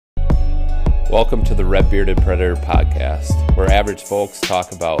Welcome to the Red Bearded Predator podcast, where average folks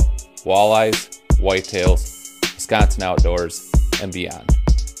talk about walleyes, whitetails, Wisconsin outdoors, and beyond.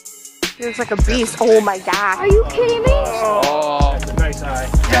 He looks like a beast. Oh my god. Are you kidding me? Oh, that's a nice eye.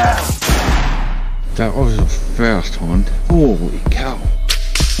 Yeah. That was a fast one. Holy cow.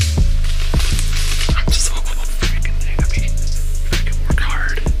 I'm so freaking happy. I can work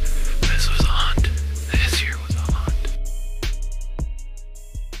hard. This was a hunt. This year was a hunt.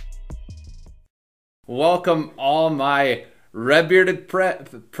 Welcome all my red-bearded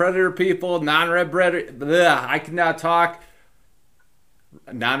predator people, non-red predator. I cannot talk.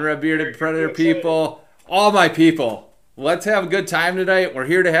 Non-red-bearded predator people, all my people. Let's have a good time tonight. We're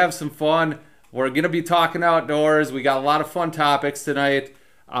here to have some fun. We're going to be talking outdoors. We got a lot of fun topics tonight.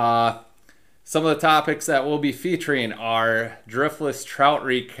 Some of the topics that we'll be featuring are Driftless Trout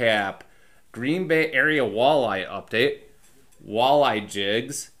recap, Green Bay area walleye update, walleye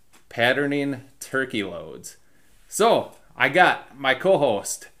jigs, patterning turkey loads. So, I got my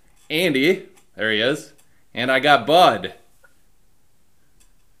co-host, Andy. There he is. And I got Bud.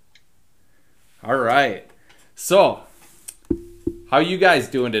 All right. So, how you guys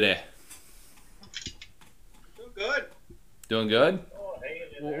doing today? Doing good. Doing good? Oh,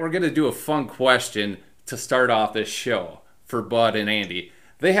 Well, we're going to do a fun question to start off this show for Bud and Andy.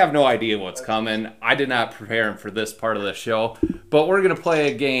 They have no idea what's coming. I did not prepare them for this part of the show. But we're going to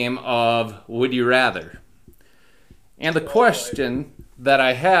play a game of Would You Rather. And the question that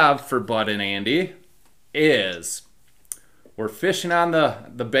I have for Bud and Andy is, we're fishing on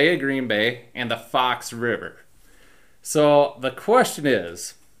the Bay of Green Bay and the Fox River. So the question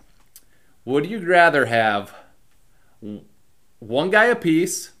is, would you rather have one guy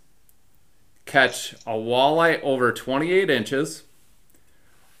apiece catch a walleye over 28 inches,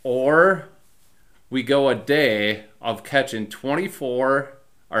 or we go a day of catching 12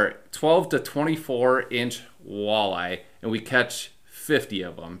 to 24 inch walleye and we catch 50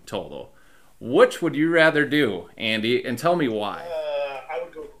 of them total? Which would you rather do, Andy? And tell me why. I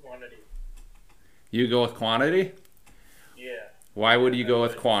would go quantity. You go with quantity? Yeah. Why would you go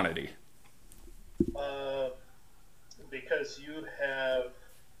with quantity? Because you have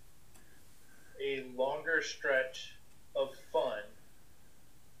a longer stretch of fun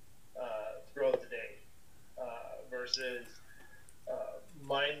throughout the day versus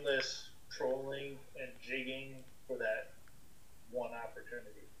mindless trolling and jigging for that one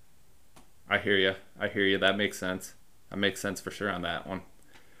opportunity. I hear you. I hear you. That makes sense. That makes sense for sure on that one.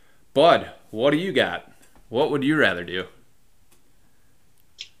 Bud, what do you got? What would you rather do?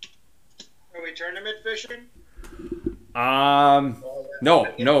 Are we tournament fishing? No,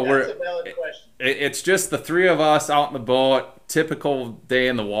 That's a valid question. It's just the three of us out in the boat. Typical day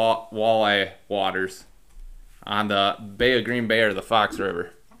in the walleye waters on the Bay of Green Bay or the Fox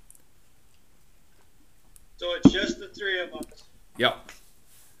River. So it's just the three of us. Yep.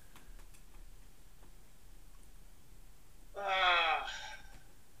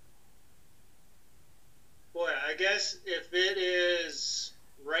 Boy, I guess if it is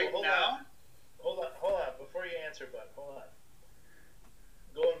right Well, now. Hold on. Before you answer, Bud, hold on.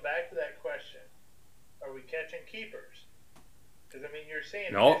 Going back to that question, are we catching keepers? Because, I mean, you're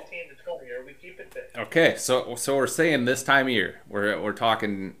saying No. 15 to 20. Are we keeping fish? Okay, so we're saying this time of year. We're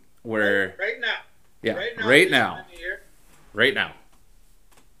talking where Right now. yeah, Right now. right this now. time of year. Right now.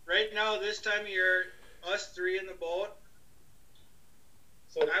 Right now, this time of year, us three in the boat,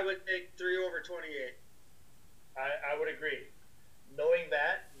 So I would take 3 over 28. I would agree. Knowing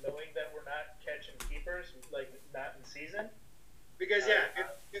that we're not catching keepers, like not in season. Because,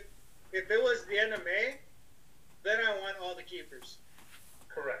 if it was the end of May, then I want all the keepers.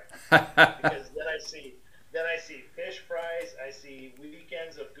 Correct. Because then I see fish fries. I see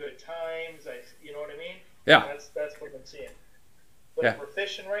weekends of good times. You know what I mean? Yeah. That's what I'm seeing. But Yeah. if we're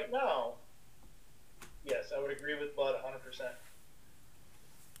fishing right now, yes, I would agree with Bud 100%.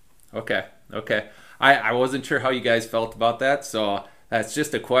 Okay. I wasn't sure how you guys felt about that, so that's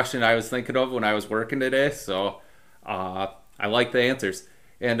just a question I was thinking of when I was working today. So I like the answers.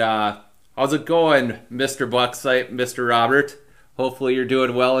 And how's it going, Mr. Bucksite, Mr. Robert? Hopefully you're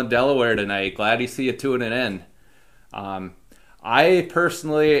doing well in Delaware tonight. Glad to see you tuning in. I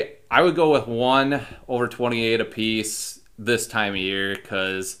personally, I would go with 1 over 28 apiece this time of year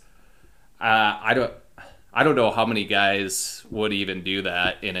because I don't know how many guys would even do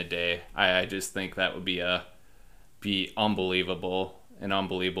that in a day. I just think that would be unbelievable, an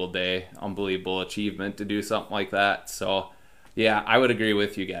unbelievable day, unbelievable achievement to do something like that. So, yeah, I would agree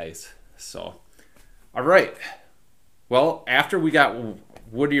with you guys. So, all right. Well, after we got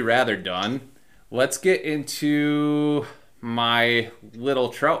Would You Rather done, let's get into my little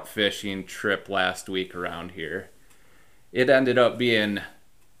trout fishing trip last week around here, it ended up being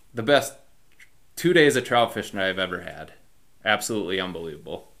the best 2 days of trout fishing I've ever had. Absolutely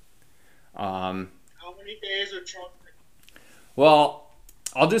unbelievable. How many days of trout? Well,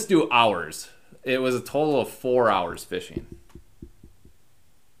 I'll just do hours. It was a total of 4 hours fishing.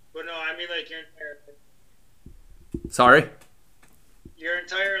 But no, I mean like Sorry? your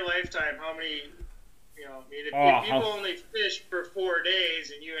entire lifetime. How many? You know, I mean, if people only fish for 4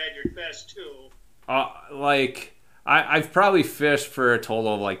 days and you had your best 2. I've probably fished for a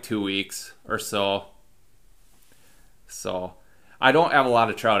total of like 2 weeks or so. So I don't have a lot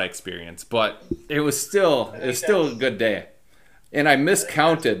of trout experience, but it was still a good day. And I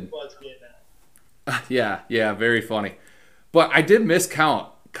miscounted. Yeah, very funny. But I did miscount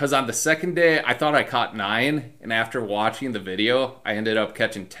because on the second day I thought I caught 9, and after watching the video I ended up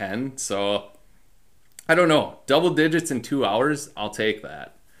catching 10. So I don't know, double digits in 2 hours, I'll take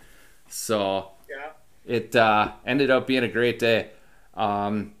that. So Yeah. it ended up being a great day.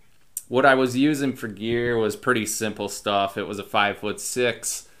 What I was using for gear was pretty simple stuff. It was a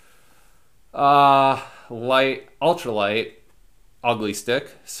 5'6", light, ultralight, ugly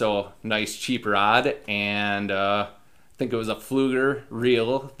stick, so nice cheap rod, and I think it was a Fluger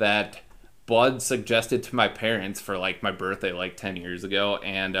reel that Bud suggested to my parents for like my birthday like 10 years ago,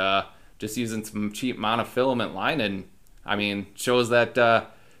 and just using some cheap monofilament lining. I mean, shows that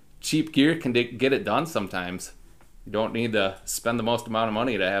cheap gear can get it done sometimes. You don't need to spend the most amount of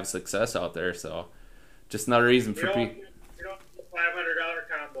money to have success out there. So just another reason for people. You don't need a $500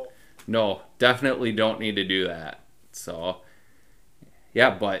 combo. No, definitely don't need to do that. So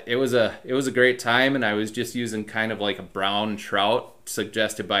yeah, but it was a great time, and I was just using kind of like a brown trout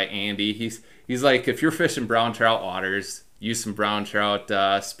suggested by Andy. He's like, if you're fishing brown trout waters, use some brown trout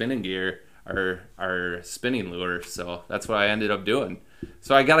spinning gear or spinning lure. So that's what I ended up doing.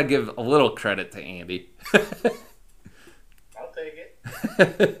 So I got to give a little credit to Andy. I'll take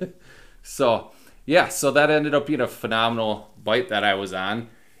it. So that ended up being a phenomenal bite that I was on.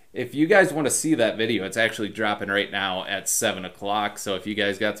 If you guys want to see that video, it's actually dropping right now at 7 o'clock. So if you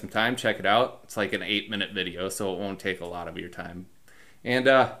guys got some time, check it out. It's like an 8-minute video, so it won't take a lot of your time. And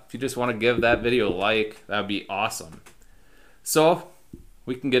if you just want to give that video a like, that would be awesome. So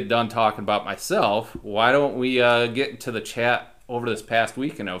we can get done talking about myself. Why don't we get into the chat over this past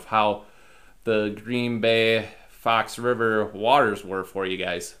weekend of how the Green Bay Fox River waters were for you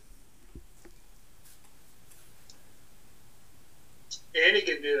guys? Andy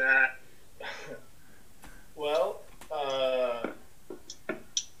can do that. Well, I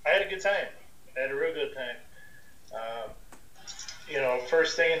had a good time. I had a real good time.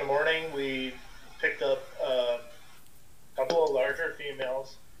 First thing in the morning, we picked up a couple of larger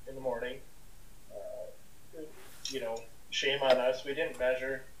females in the morning. Shame on us. We didn't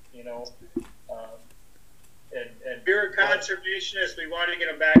measure, and You're a conservationist. We wanted to get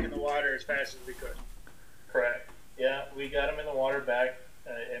them back in the water as fast as we could. correct. Yeah, we got them in the water back.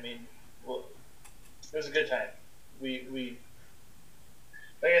 It was a good time. We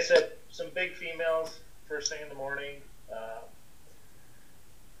like I said, some big females first thing in the morning.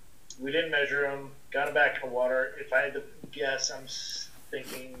 We didn't measure them. Got them back in the water. If I had to guess, I'm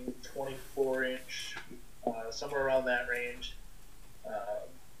thinking 24-inch, somewhere around that range.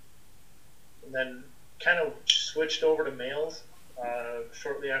 And then kind of switched over to males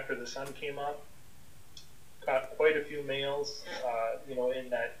shortly after the sun came up. Caught quite a few males, in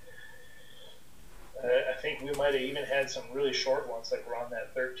that. I think we might have even had some really short ones, like around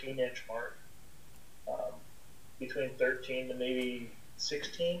that 13-inch mark, between 13 to maybe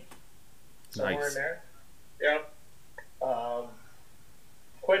 16, somewhere Nice. in there. Yeah.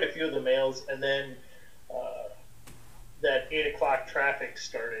 Quite a few of the males, and then that 8 o'clock traffic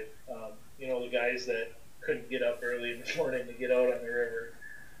started. The guys that couldn't get up early in the morning to get out on the river.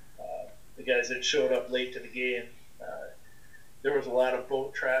 The guys that showed up late to the game. There was a lot of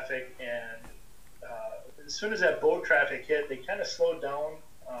boat traffic, and as soon as that boat traffic hit, they kind of slowed down.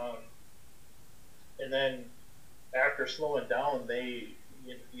 And then after slowing down, we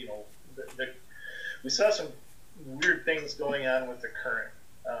saw some weird things going on with the current.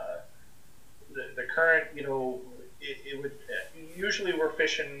 The current, it would usually we're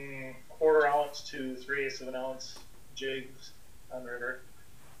fishing 1/4 ounce to 3/8 of an ounce jigs on the river.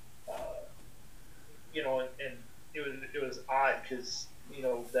 And it was odd because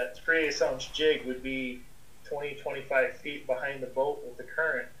that 3/8 ounce jig would be 20-25 feet behind the boat with the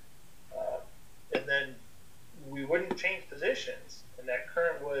current, and then we wouldn't change positions, and that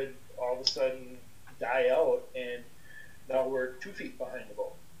current would all of a sudden die out, and now we're 2 feet behind the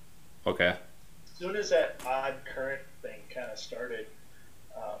boat. Okay. As soon as that odd current thing kind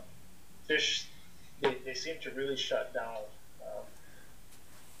fish, they seem to really shut down.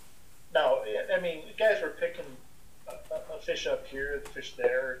 Now, I mean, guys were picking a fish up here, a fish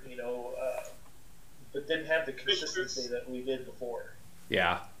there, but didn't have the consistency that we did before.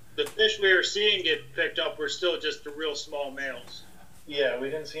 Yeah. The fish we were seeing get picked up were still just the real small males. Yeah, we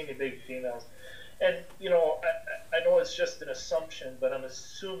didn't see any big females. And, I know it's just an assumption, but I'm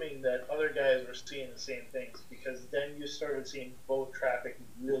assuming that other guys were seeing the same things, because then you started seeing boat traffic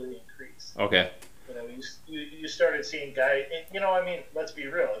really increase. Okay. You started seeing guys, let's be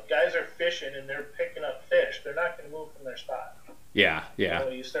real. If guys are fishing and they're picking up fish, they're not going to move from their spot. Yeah, yeah.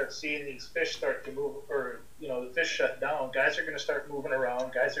 You start seeing these fish start to move, or, the fish shut down. Guys are going to start moving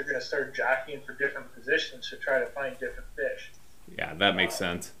around. Guys are going to start jockeying for different positions to try to find different fish. Yeah, that makes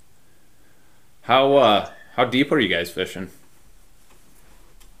sense. How deep are you guys fishing?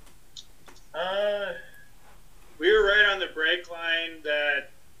 We were right on the break line that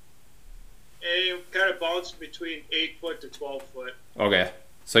it kind of bounced between 8 foot to 12 foot. Okay,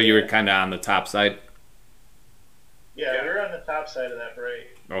 so you were kind of on the top side? Yeah, we were on the top side of that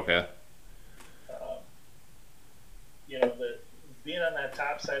break. Okay. Being on that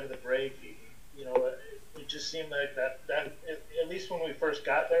top side of the break, it just seemed like that at least when we first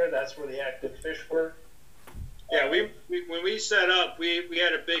got there, that's where the active fish were. Yeah, we when we set up, we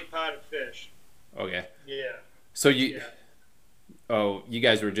had a big pot of fish. Okay. Yeah. So you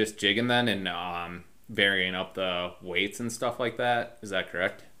guys were just jigging then and varying up the weights and stuff like that? Is that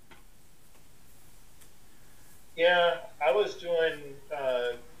correct? Yeah, I was doing,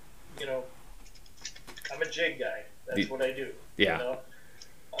 I'm a jig guy. That's what I do. Yeah.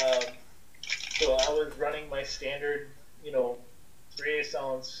 So I was running my standard, 3/8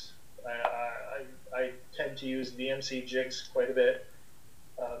 ounce. I tend to use VMC jigs quite a bit.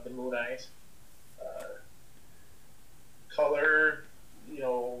 The Moon Eyes. Color,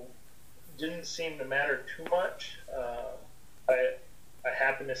 didn't seem to matter too much. I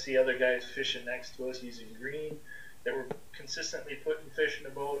happened to see other guys fishing next to us using green. They were consistently putting fish in the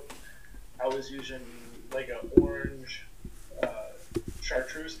boat. I was using like an orange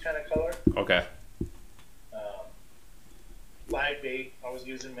chartreuse kind of color. Okay. Live bait, I was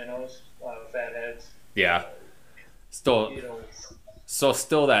using minnows, fatheads. Yeah. Still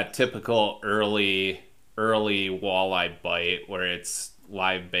that typical early walleye bite where it's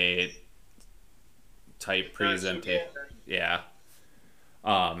live bait type presentation. Yeah.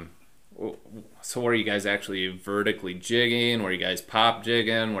 So were you guys actually vertically jigging? Were you guys pop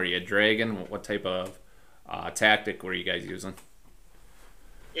jigging? Were you dragging? What type of tactic were you guys using?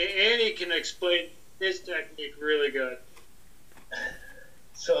 Andy can explain his technique really good.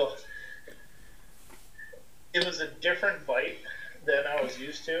 So it was a different bite than I was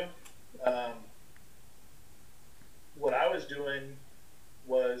used to. What I was doing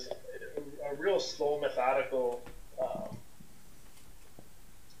was a real slow, methodical.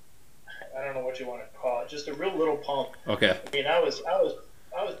 I don't know what you want to call it. Just a real little pump. Okay. I mean, I was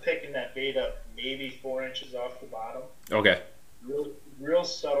picking that bait up maybe 4 inches off the bottom. Okay. Real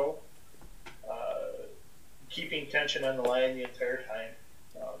subtle. Keeping tension on the line the entire time.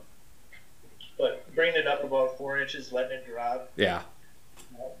 But bringing it up about 4 inches, letting it drop. Yeah.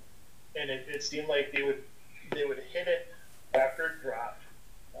 And it seemed like they would hit it after it dropped.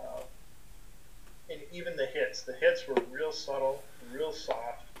 And even the hits were real subtle, real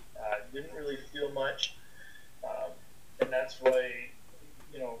soft. Didn't really feel much, and that's why,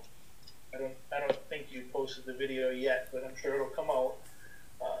 I don't think you posted the video yet, but I'm sure it'll come out.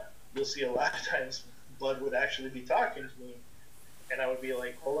 You'll see a lot of times Bud would actually be talking to me, and I would be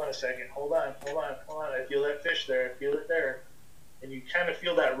like, hold on a second, hold on, I feel that fish there, I feel it there, and you kind of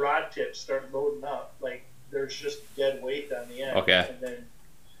feel that rod tip start loading up, like there's just dead weight on the end. Okay.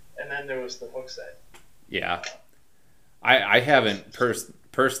 And then there was the hook set. Yeah. I haven't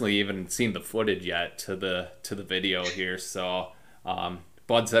personally even seen the footage yet to the video here, so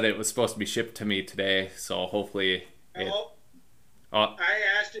Bud said it was supposed to be shipped to me today, so hopefully I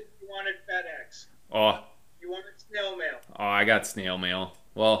asked if you wanted FedEx. You wanted snail mail. I got snail mail.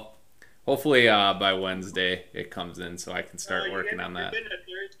 Well, hopefully by Wednesday it comes in so I can start working on that.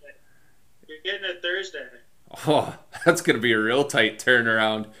 You're getting it Thursday. Oh, that's gonna be a real tight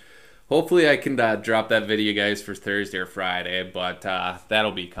turnaround. Hopefully I can drop that video, guys, for Thursday or Friday, but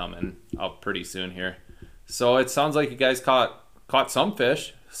that'll be coming up pretty soon here. So it sounds like you guys caught some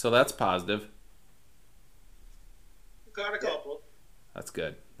fish, so that's positive. Caught a couple. That's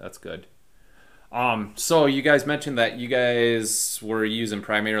good. That's good. So you guys mentioned that you guys were using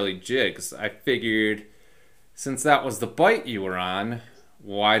primarily jigs. I figured since that was the bite you were on,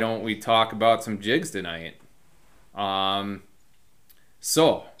 why don't we talk about some jigs tonight?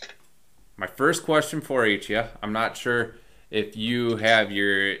 So first question for each of you. I'm not sure if you have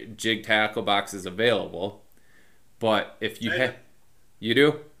your jig tackle boxes available, but if you have, you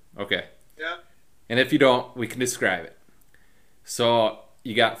do? Okay. Yeah. And if you don't, we can describe it. So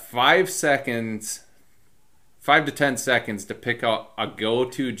you got 5 seconds, 5 to 10 seconds to pick out a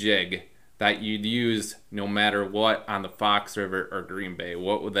go-to jig that you'd use no matter what on the Fox River or Green Bay.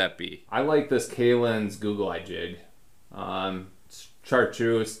 What would that be? I like this Kalen's Google Eye jig.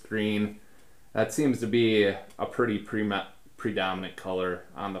 Chartreuse green. That seems to be a pretty predominant color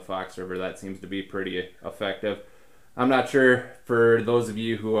on the Fox River. That seems to be pretty effective. I'm not sure for those of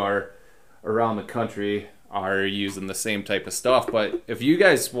you who are around the country are using the same type of stuff, but if you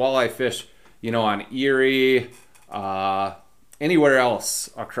guys walleye fish, you know, on Erie, anywhere else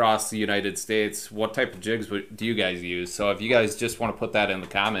across the United States, what type of jigs do you guys use? So if you guys just want to put that in the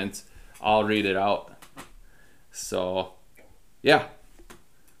comments, I'll read it out. So yeah,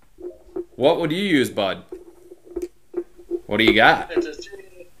 what would you use, bud? What do you got? It's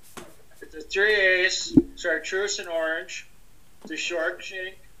a 3/8 chartreuse and orange. It's a short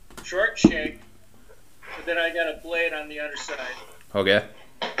shank, but then I got a blade on the other side. Okay,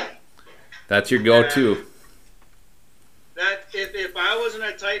 that's your go-to. That if I wasn't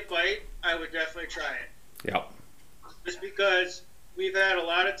a tight bite, I would definitely try it. Yep. Just because we've had a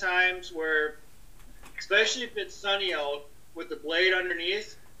lot of times where, especially if it's sunny out, with the blade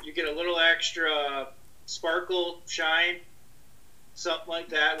underneath, you get a little extra sparkle, shine, something like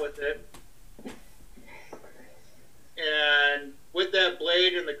that with it. And with that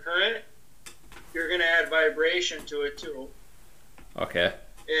blade and the current, you're going to add vibration to it too. Okay.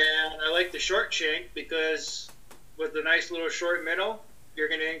 And I like the short shank because with the nice little short minnow, you're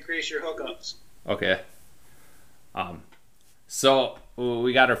going to increase your hookups. Okay. So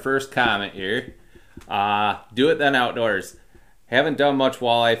we got our first comment here. Do it then outdoors. Haven't done much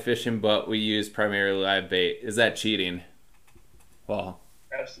walleye fishing, but we use primarily live bait. Is that cheating? Well,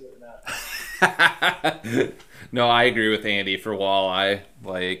 Absolutely not. no, I agree with Andy for walleye.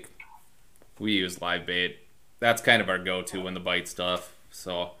 Like, we use live bait. That's kind of our go-to when the bite stuff.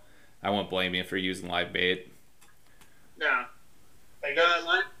 So I won't blame you for using live bait. Yeah. I guess,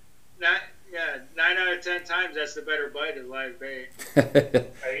 9 out of 10 times that's the better bite is live bait.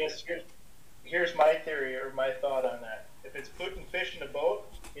 I guess here's my theory or my thought on that. If it's putting fish in a boat,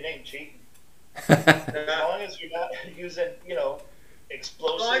 it ain't cheating. As long as you're not using, you know,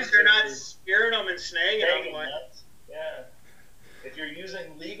 explosives. As long as you're not spearing them and snagging them. Nuts. Yeah. If you're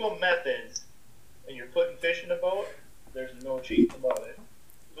using legal methods and you're putting fish in a boat, there's no cheating about it.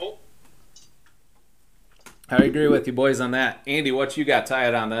 Nope. I agree with you boys on that. Andy, what you got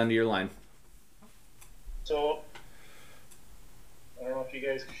tied on the end of your line? So, I don't know if you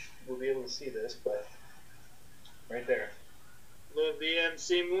guys will be able to see this, but right there. Little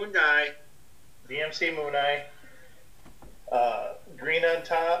VMC moon dye. VMC Moon Eye. Green on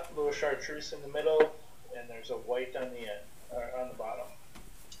top, little chartreuse in the middle, and there's a white on the end, or on the bottom.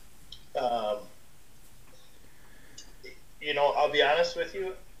 You know, I'll be honest with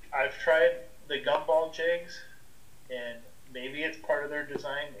you, I've tried the gumball jigs, and maybe it's part of their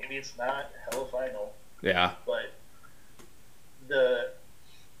design, maybe it's not, hell if I know. Yeah. But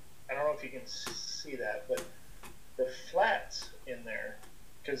I don't know if you can see that, but the flats in there,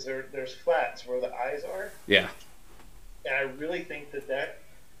 because there's flats where the eyes are. Yeah. And I really think that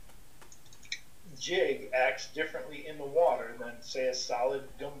jig acts differently in the water than, say, a solid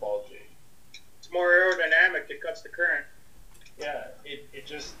gumball jig. It's more aerodynamic. It cuts the current. Yeah, it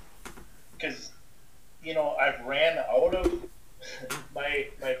just, because, you know, I've ran out of my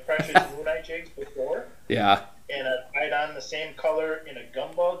precious Moon Eye jigs before. Yeah. And I've tried on the same color in a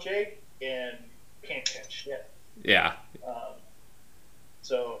gumball jig and can't catch shit. Yeah.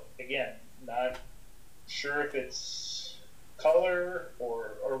 So, again, not sure if it's color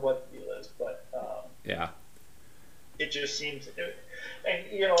or what the deal is, but yeah, it just seems, and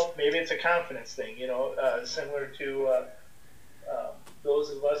you know, maybe it's a confidence thing, you know, similar to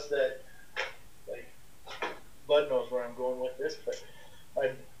those of us that, like, Bud knows where I'm going with this, but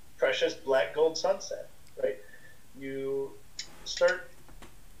my precious black gold sunset, right? You start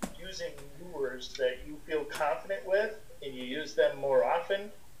using lures that you feel confident with, and you use them more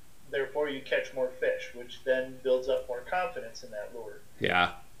often, therefore you catch more fish, which then builds up more confidence in that lure.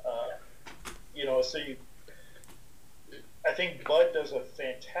 Yeah. You know, so I think Bud does a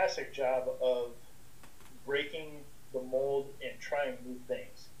fantastic job of breaking the mold and trying new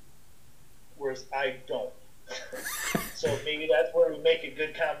things, whereas I don't. So maybe that's where we make a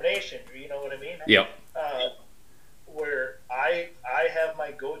good combination, you know what I mean? Yep. Where I have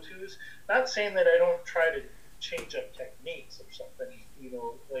my go-tos, not saying that I don't try to change up techniques or something, You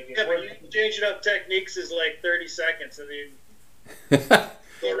know, like if Yeah, we're, but you changing up techniques is like 30 seconds. I mean,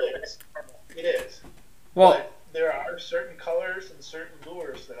 it is. It is. Well, But there are certain colors and certain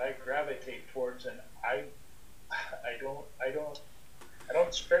lures that I gravitate towards, and I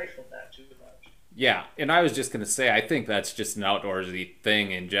don't stray from that too much. yeah, and I was just gonna say, I think that's just an outdoorsy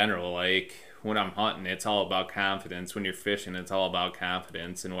thing in general. Like when I'm hunting, it's all about confidence. When you're fishing, it's all about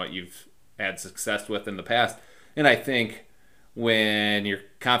confidence and what you've had success with in the past. And I think when your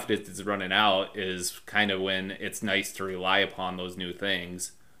confidence is running out is kind of when it's nice to rely upon those new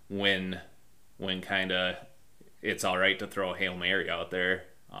things. When kind of it's all right to throw a Hail Mary out there.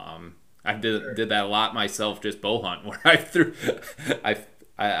 I did that a lot myself, just bow hunt, where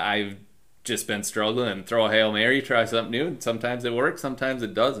I've just been struggling and throw a Hail Mary, try something new, and sometimes it works, sometimes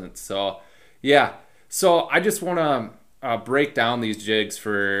it doesn't. So yeah, so I just want to break down these jigs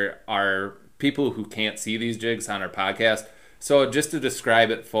for our people who can't see these jigs on our podcast. So just to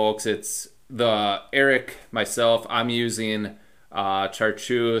describe it, folks, it's the Eric, myself, I'm using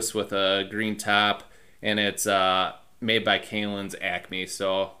chartreuse with a green top, and it's made by Kalen's Acme.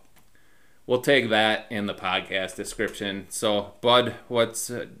 So we'll take that in the podcast description. So Bud, what's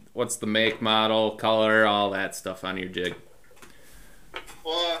the make, model, color, all that stuff on your jig?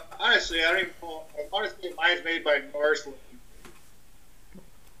 well, honestly, I don't even know. Honestly, mine's made by Norseland.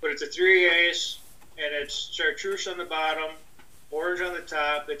 But it's a 3/8, and it's chartreuse on the bottom, orange on the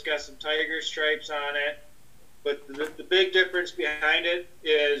top. It's got some tiger stripes on it. But the big difference behind it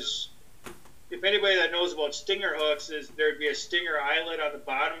is, if anybody that knows about stinger hooks, is there'd be a stinger eyelet on the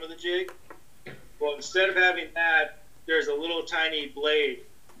bottom of the jig. Well, instead of having that, there's a little tiny blade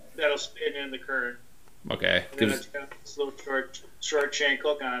that'll spin in the current. Okay. And then it's got this little short shank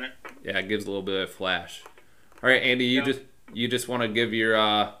hook on it. Yeah, it gives a little bit of flash. All right, Andy, you just want to give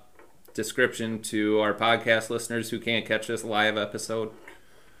your description to our podcast listeners who can't catch this live episode?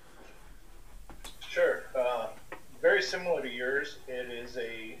 Sure. Very similar to yours. It is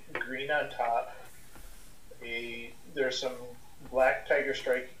a green on top. There's some black tiger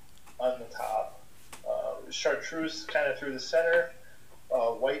stripe on the top. Chartreuse kind of through the center.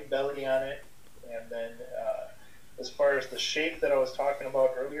 White belly on it. And then as far as the shape that I was talking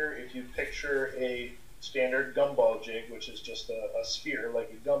about earlier, if you picture a standard gumball jig, which is just a sphere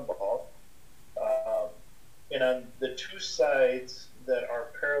like a gumball, and on the two sides that are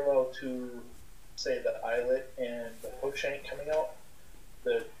parallel to, say, the eyelet and the hook shank coming out,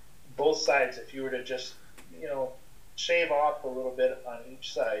 both sides, if you were to just, shave off a little bit on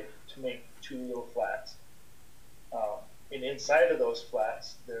each side to make two little flats. And inside of those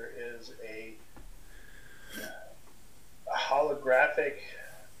flats, there is a holographic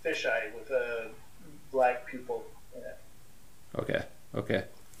fisheye with a black pupil in it. Okay.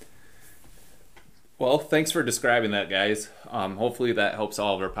 Well, thanks for describing that, guys. Hopefully that helps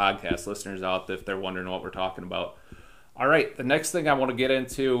all of our podcast listeners out if they're wondering what we're talking about. All right, the next thing I want to get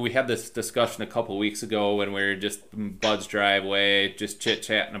into, we had this discussion a couple weeks ago when we were just Bud's driveway, just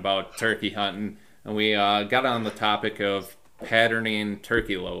chit-chatting about turkey hunting, and we got on the topic of patterning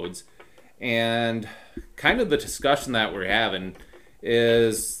turkey loads. And kind of the discussion that we're having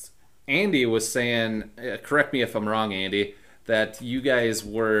is Andy was saying, correct me if I'm wrong, Andy, that you guys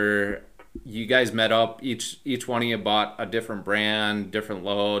met up, each one of you bought a different brand, different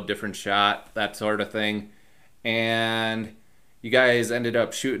load, different shot, that sort of thing, and you guys ended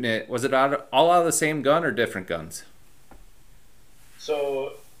up shooting it. Was it all out of the same gun or different guns?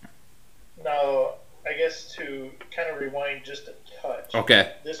 So now, I guess to kind of rewind just a touch.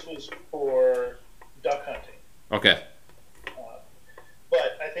 Okay. This was for duck hunting. Okay.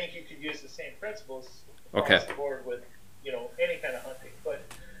 But I think you could use the same principles across the board with, any kind of hunting. But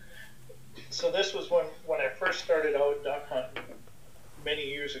so this was when I first started out duck hunting many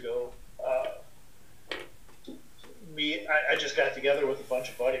years ago. I just got together with a bunch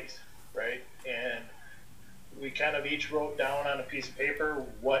of buddies, right? And we kind of each wrote down on a piece of paper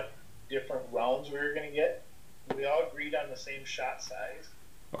what different rounds we were going to get. We all agreed on the same shot size.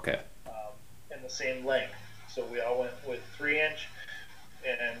 Okay. And the same length. So we all went with 3-inch,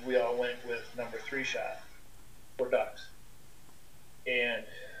 and we all went with number 3 shot for ducks. And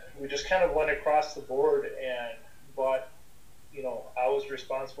we just kind of went across the board and bought, I was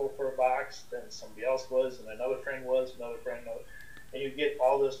responsible for a box, then somebody else was, and another friend was, and you get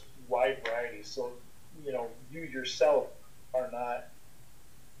all this wide variety. So, you yourself are not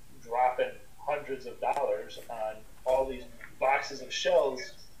dropping hundreds of dollars on all these boxes of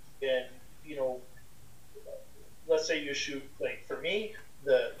shells. And, let's say you shoot, like for me,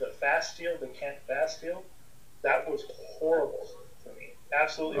 the fast steel, the Kent fast steel, that was horrible for me.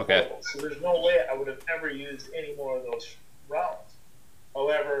 Absolutely horrible. So there's no way I would have ever used any more of those rounds.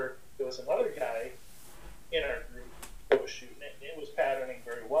 However, there was another guy in our group that was shooting it, and it was patterning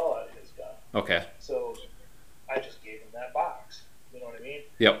very well out of his gun. Okay. So I just gave him that box. You know what I mean?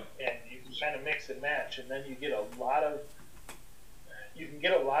 Yep. And you can kind of mix and match, and then you get a lot of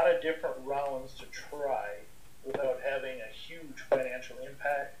different rounds to try without having a huge financial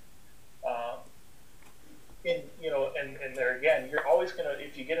impact. And there again, you're always gonna,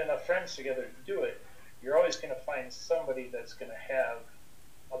 if you get enough friends together to do it, you're always gonna find somebody that's gonna have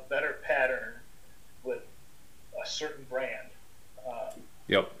a better pattern with a certain brand.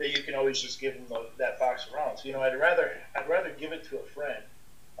 Yep. That you can always just give them that box of rounds. I'd rather give it to a friend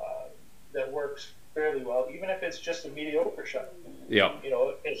that works fairly well, even if it's just a mediocre shot. Yep.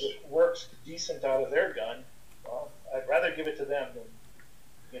 If it works decent out of their gun, well, I'd rather give it to them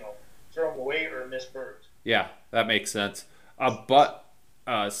than throw them away or miss birds. Yeah, that makes sense. But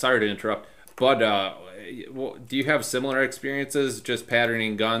sorry to interrupt. But do you have similar experiences just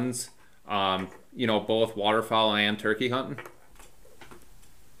patterning guns? Both waterfowl and turkey hunting.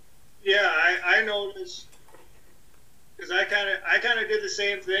 Yeah, I noticed, because I kind of did the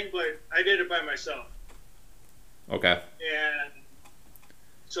same thing, but I did it by myself. Okay. And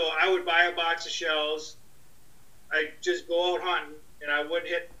so I would buy a box of shells. I'd just go out hunting, and I wouldn't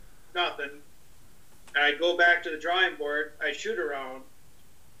hit nothing. And I'd go back to the drawing board. I'd shoot around,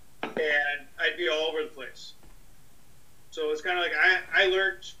 and I'd be all over the place. So it's kind of like I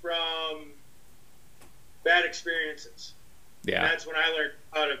learned from bad experiences. Yeah. And that's when I learned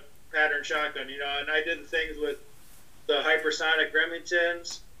how to pattern shotgun, and I did the things with the hypersonic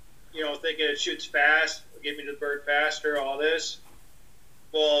Remingtons, thinking it shoots fast, get me to the bird faster, all this.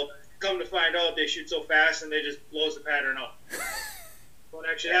 Well, come to find out, they shoot so fast and they just blows the pattern up. Don't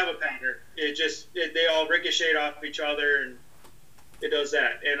actually have a pattern. They all ricochet off each other, and it does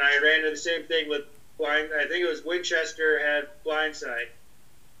that. And I ran into the same thing with blind. I think it was Winchester had blindside,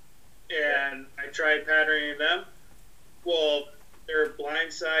 and I tried patterning them. Well, their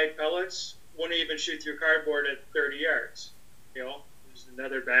blindside pellets wouldn't even shoot through cardboard at 30 yards. It was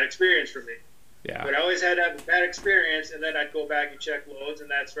another bad experience for me. Yeah. But I always had to have a bad experience, and then I'd go back and check loads, and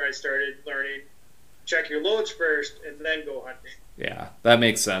that's where I started learning. Check your loads first, and then go hunting. Yeah, that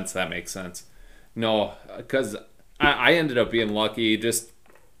makes sense. No, because I ended up being lucky just,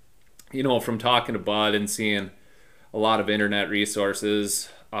 from talking to Bud and seeing a lot of internet resources,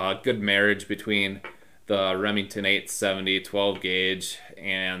 good marriage between the Remington 870 12 gauge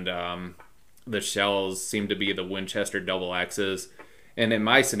and the shells seem to be the Winchester double X's. And in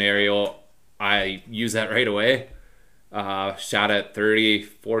my scenario, I use that right away. Shot at 30,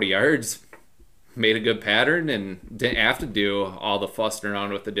 40 yards, made a good pattern, and didn't have to do all the fussing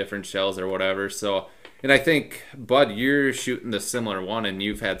around with the different shells or whatever. So, and I think, Bud, you're shooting the similar one, and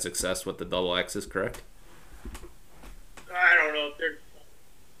you've had success with the double X's, correct? I don't know.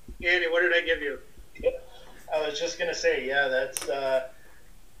 Andy, what did I give you? I was just gonna say, yeah, that's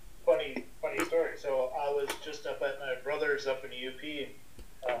funny story. So I was just up at my brother's up in the UP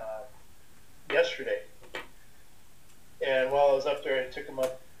yesterday, and while I was up there, I took him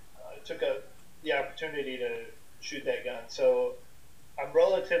up. I took the opportunity to shoot that gun. So I'm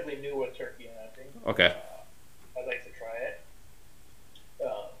relatively new with turkey hunting. Okay. I'd like to try it.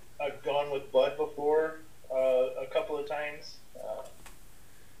 I've gone with Bud before a couple of times.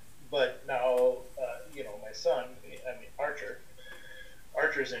 But now, my son,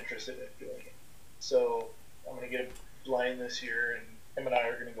 Archer's interested in doing it. So I'm going to get a blind this year, and him and I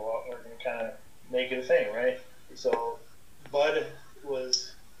are going to go out and we're going to kind of make it a thing, right? So Bud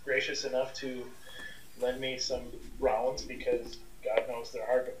was gracious enough to lend me some rounds because God knows they're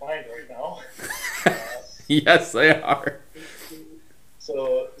hard to find right now. Yes, they are.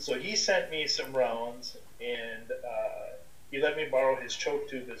 So he sent me some rounds, and he let me borrow his choke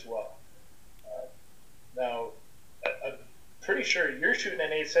tube as well. Now, I'm pretty sure you're shooting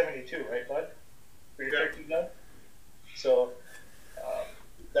an 872, right, Bud? For your turkey gun? So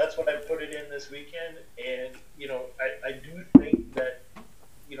that's what I put it in this weekend, and I do think that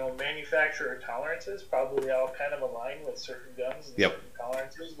manufacturer tolerances probably all kind of align with certain guns and certain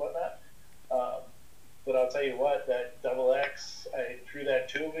tolerances and whatnot. But I'll tell you what, that double X, I threw that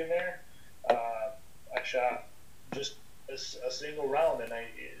tube in there. I shot just a single round, and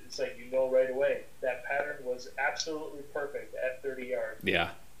it's like right away that pattern was absolutely perfect at 30 yards. Yeah.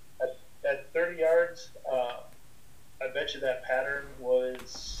 At 30 yards, I bet you that pattern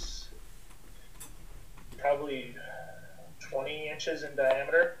was probably 20 inches in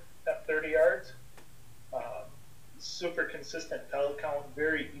diameter at 30 yards. Super consistent pellet count,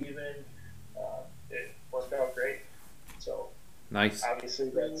 very even. It worked out great. So nice.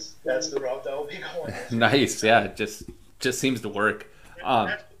 Obviously, that's the route that will be going. Nice, yeah. It just seems to work.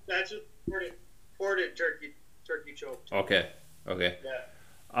 That's what ported turkey choked. Okay. Okay.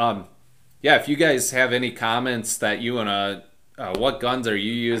 Yeah. Yeah, if you guys have any comments that you want to, what guns are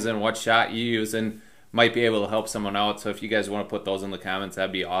you using, what shot you using, might be able to help someone out. So if you guys want to put those in the comments,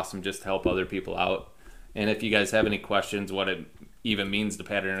 that'd be awesome, just to help other people out. And if you guys have any questions, what it even means to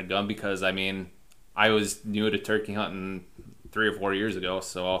pattern a gun, because I mean, I was new to turkey hunting 3 or 4 years ago,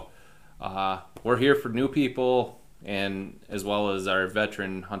 so we're here for new people and as well as our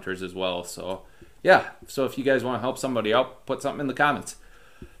veteran hunters as well. So yeah, so if you guys want to help somebody out, put something in the comments.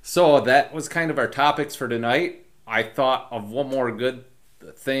 So that was kind of our topics for tonight. I thought of one more good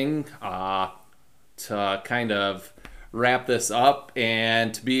thing to kind of wrap this up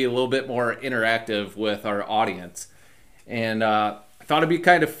and to be a little bit more interactive with our audience. And I thought it'd be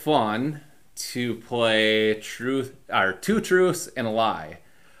kind of fun to play two truths and a lie.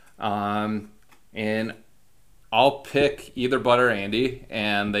 And I'll pick either Bud or Andy,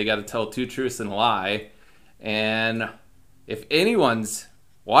 and they got to tell 2 truths and a lie. And if anyone's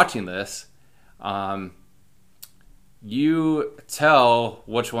watching this, you tell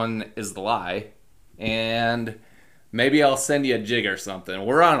which one is the lie, and maybe I'll send you a jig or something.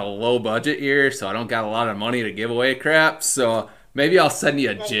 We're on a low budget here, so I don't got a lot of money to give away crap, so maybe I'll send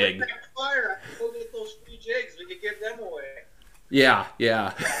you a jig. Fire, I can go get those free jigs. We could give them away. Yeah.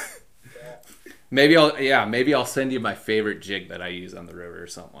 Maybe I'll send you my favorite jig that I use on the river or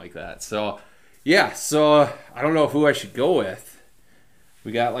something like that. So yeah, so I don't know who I should go with.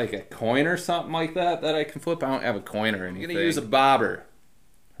 We got like a coin or something like that I can flip. I don't have a coin or anything. I'm gonna use a bobber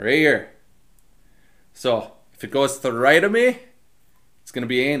right here. So if it goes to the right of me, it's gonna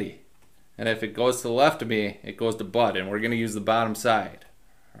be Andy, and if it goes to the left of me, it goes to Bud, and we're gonna use the bottom side.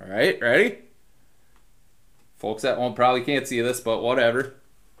 All right, ready? Folks at home probably can't see this, but whatever.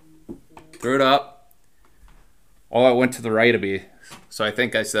 Threw it up. Oh, it went to the right of me. So I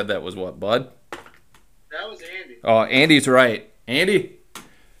think I said that was what, Bud? That was Andy. Oh, Andy's right. Andy,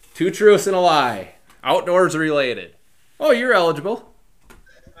 2 truths and a lie. Outdoors related. Oh, you're eligible.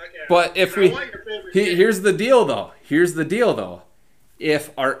 Okay. But if here's the deal though.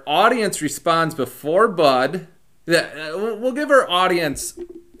 If our audience responds before Bud, we'll give our audience.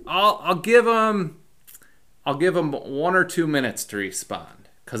 I'll give them 1 or 2 minutes to respond,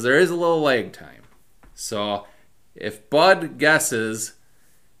 because there is a little lag time. So if Bud guesses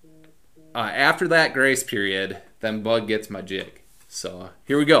after that grace period, then Bud gets my jig. So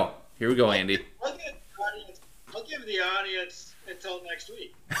here we go, Andy. I'll give the audience until next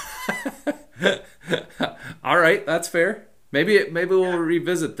week. All right, that's fair. Maybe we'll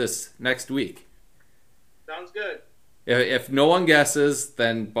revisit this next week. Sounds good. If no one guesses,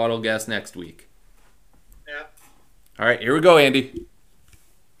 then Bud will guess next week. Yeah. All right, here we go, Andy.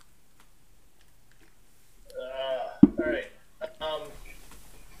 All right.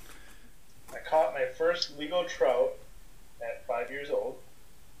 I caught my first legal trout at 5 years old.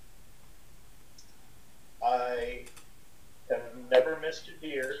 I have never missed a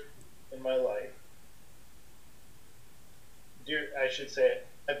deer in my life. I should say,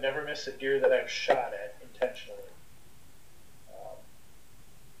 I've never missed a deer that I've shot at intentionally.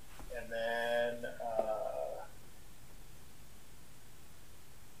 And then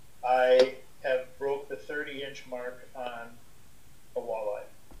I have broke the 30-inch mark on a walleye.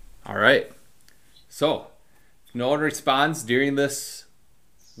 All right. So, if no one responds during this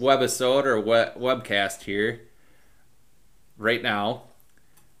webisode or webcast here, right now,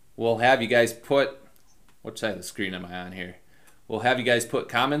 we'll have you guys put, what side of the screen am I on here? We'll have you guys put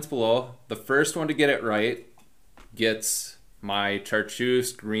comments below. The first one to get it right gets my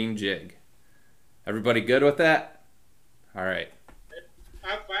chartreuse green jig. Everybody good with that? All right.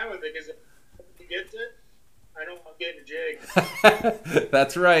 I'm fine with it, because if he gets it, I don't want to get a jig.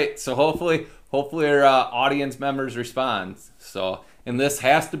 That's right. So hopefully our audience members respond. So, and this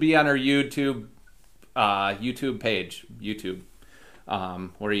has to be on our YouTube page,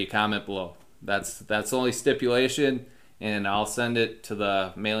 where you comment below. That's the only stipulation, and I'll send it to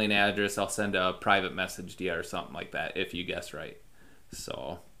the mailing address. I'll send a private message to you or something like that if you guess right.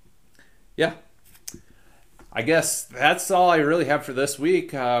 So, yeah. I guess that's all I really have for this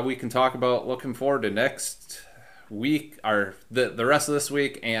week. We can talk about looking forward to next week, or the rest of this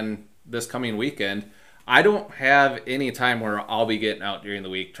week and this coming weekend. I don't have any time where I'll be getting out during the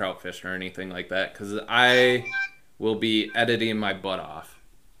week trout fishing or anything like that, because I will be editing my butt off.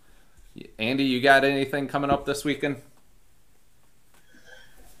 Andy, you got anything coming up this weekend?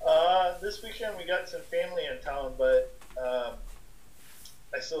 This weekend we got some family in town, but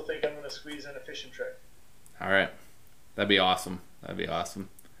I still think I'm going to squeeze in a fishing trip. All right. That'd be awesome.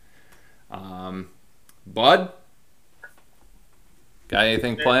 Bud? Got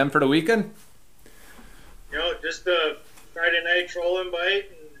anything planned for the weekend? You know, just a Friday night trolling bite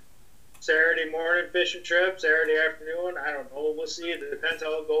and Saturday morning fishing trip, Saturday afternoon. I don't know. We'll see. It depends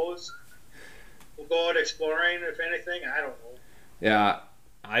how it goes. We'll go out exploring, if anything. I don't know. Yeah,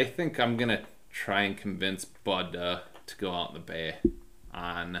 I think I'm going to try and convince Bud to go out in the bay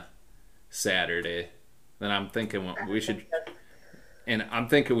on Saturday. Then I'm thinking we should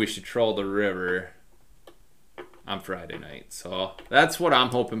troll the river on Friday night. So that's what I'm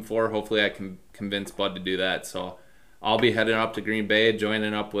hoping for. Hopefully I can convince Bud to do that. So I'll be heading up to Green Bay,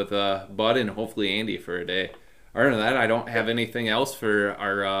 joining up with Bud and hopefully Andy for a day. Other than that, I don't have anything else for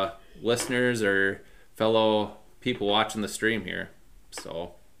our listeners or fellow people watching the stream here.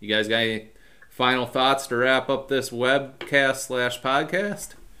 So you guys got any final thoughts to wrap up this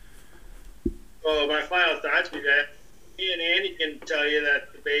webcast/podcast? Well, my final thoughts would be that me and Andy can tell you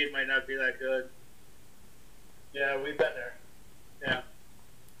that the bait might not be that good. Yeah, we've been there. Yeah.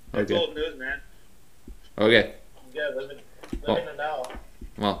 That's old news, man. Okay. Yeah, living it now.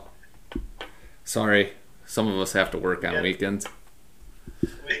 Well, sorry. Some of us have to work on weekends.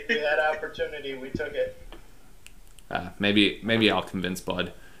 We had opportunity. We took it. Maybe I'll convince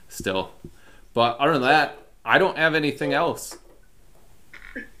Bud still. But other than that, I don't have anything else.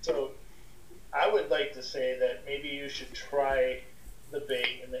 So I would like to say that maybe you should try the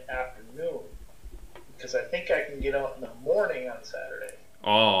bait in the afternoon, because I think I can get out in the morning on Saturday.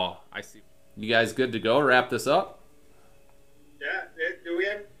 Oh, I see. You guys good to go? Wrap this up? Yeah.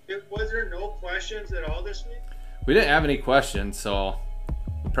 Was there no questions at all this week? We didn't have any questions, so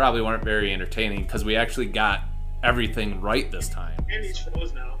we probably weren't very entertaining because we actually got everything right this time. And he's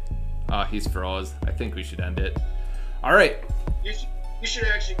froze now. He's froze. I think we should end it. All right. You should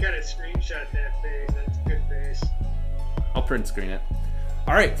actually kind of screenshot that face. That's a good face. I'll print screen it.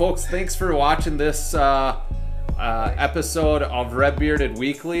 All right, folks. Thanks for watching this episode of Red Bearded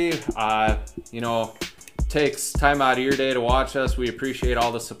Weekly. Takes time out of your day to watch us. We appreciate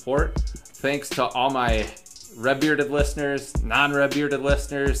all the support. Thanks to all my Red Bearded listeners, non-Red Bearded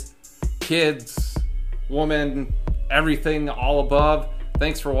listeners, kids, women, everything, all above.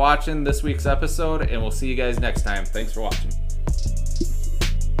 Thanks for watching this week's episode, and we'll see you guys next time. Thanks for watching.